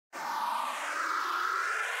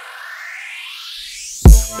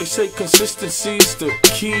They say consistency is the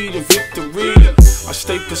key to victory. I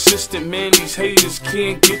stay persistent, man, these haters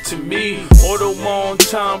can't get to me. Audemars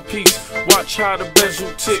timepiece, watch how the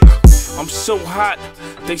bezel tick. I'm so hot,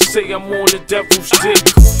 they say I'm on the devil's dick.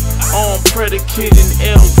 On predicate in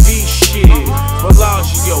LV shit.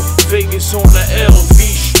 Bellagio, Vegas on the LV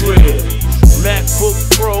strip. MacBook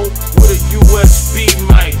Pro with a USB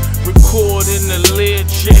mic. Record in the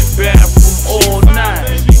Learjet bathroom all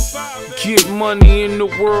night. Get money and the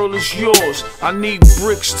world is yours. I need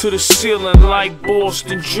bricks to the ceiling like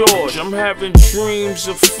Boston George. I'm having dreams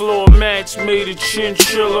of floor mats made of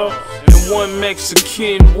chinchilla and one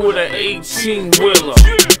Mexican with an 18-wheeler.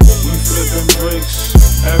 We flipping bricks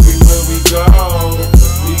everywhere we go.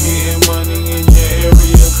 We getting money in your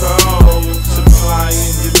area code. Supply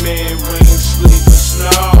and demand, rain, sleep, or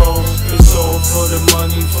snow. It's all for the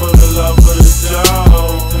money, for the love of the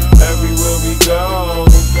dough. Everywhere we go.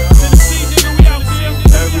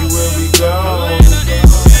 Everywhere we go.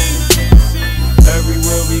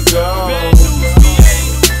 Everywhere we go.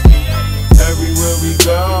 Everywhere we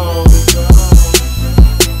go.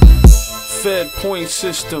 Fed point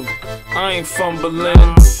system, I ain't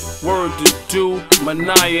fumbling. Word to do,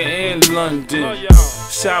 Manaya and London.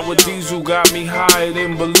 Sour diesel got me higher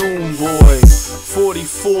than Balloon Boy.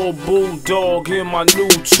 44 Bulldog in my new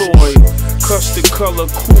toy. Custard color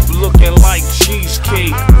coupe looking like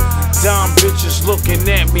cheesecake. Dime bitches looking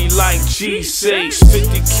at me like G6.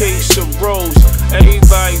 50 case of rose,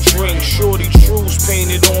 everybody drink. Shorty trues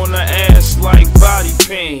painted on her ass like body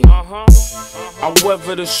paint. I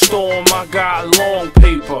weather the storm, I got long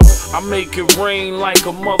paper. I make it rain like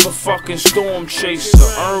a motherfucking storm chaser.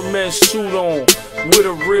 Hermes suit on with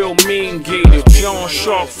a real mean gator. John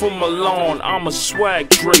Sharp from Milan, I'm a swag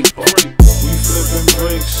draper. We flipping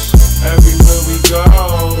bricks everywhere we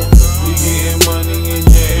go.